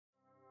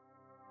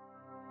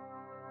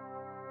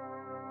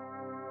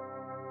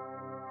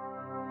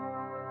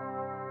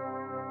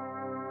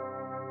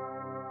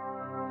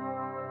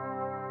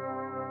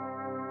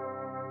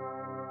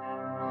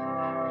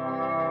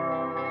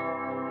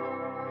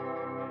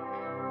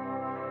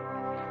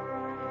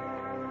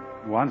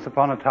Once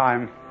upon a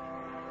time,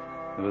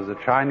 there was a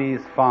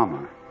Chinese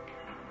farmer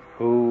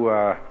who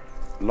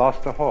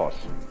lost a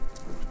horse,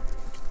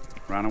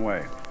 ran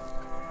away.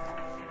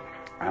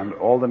 And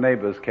all the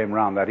neighbors came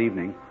round that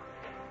evening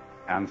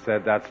and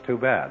said, "That's too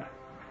bad."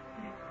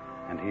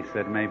 And he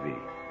said, "Maybe."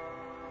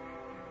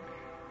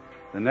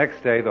 The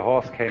next day, the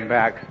horse came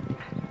back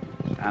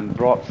and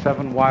brought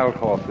 7 wild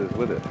horses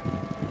with it.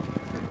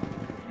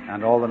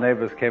 And all the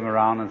neighbors came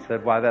around and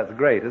said, "Why, that's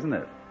great, isn't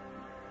it?"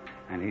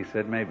 And he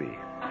said, "Maybe."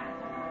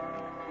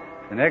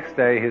 The next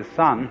day, his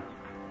son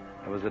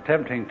was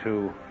attempting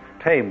to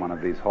tame one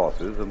of these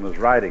horses and was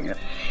riding it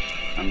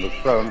and was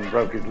thrown and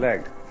broke his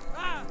leg.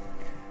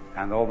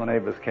 And all the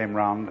neighbors came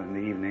round in the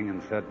evening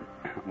and said,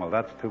 "Well,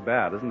 that's too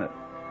bad, isn't it?"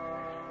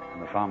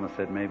 And the farmer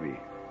said, "Maybe."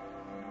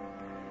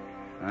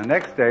 And the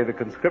next day, the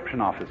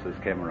conscription officers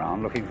came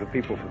around looking for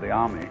people for the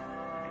army,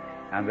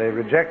 and they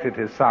rejected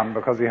his son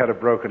because he had a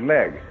broken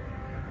leg.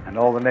 And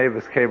all the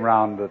neighbors came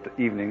round that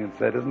evening and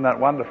said, "Isn't that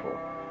wonderful?"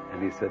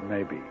 And he said,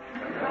 "Maybe."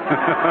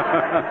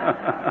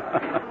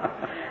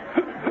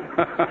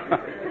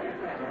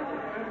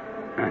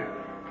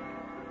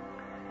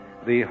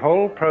 The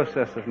whole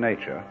process of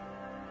nature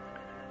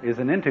is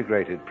an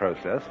integrated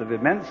process of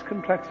immense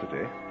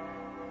complexity,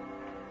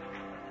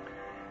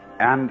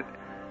 and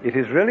it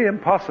is really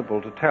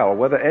impossible to tell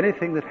whether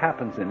anything that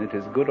happens in it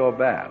is good or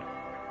bad,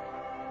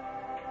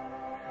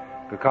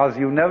 because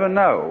you never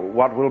know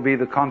what will be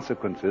the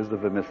consequences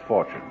of a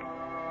misfortune,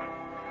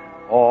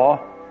 or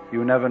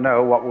you never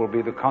know what will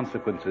be the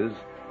consequences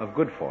of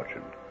good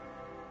fortune.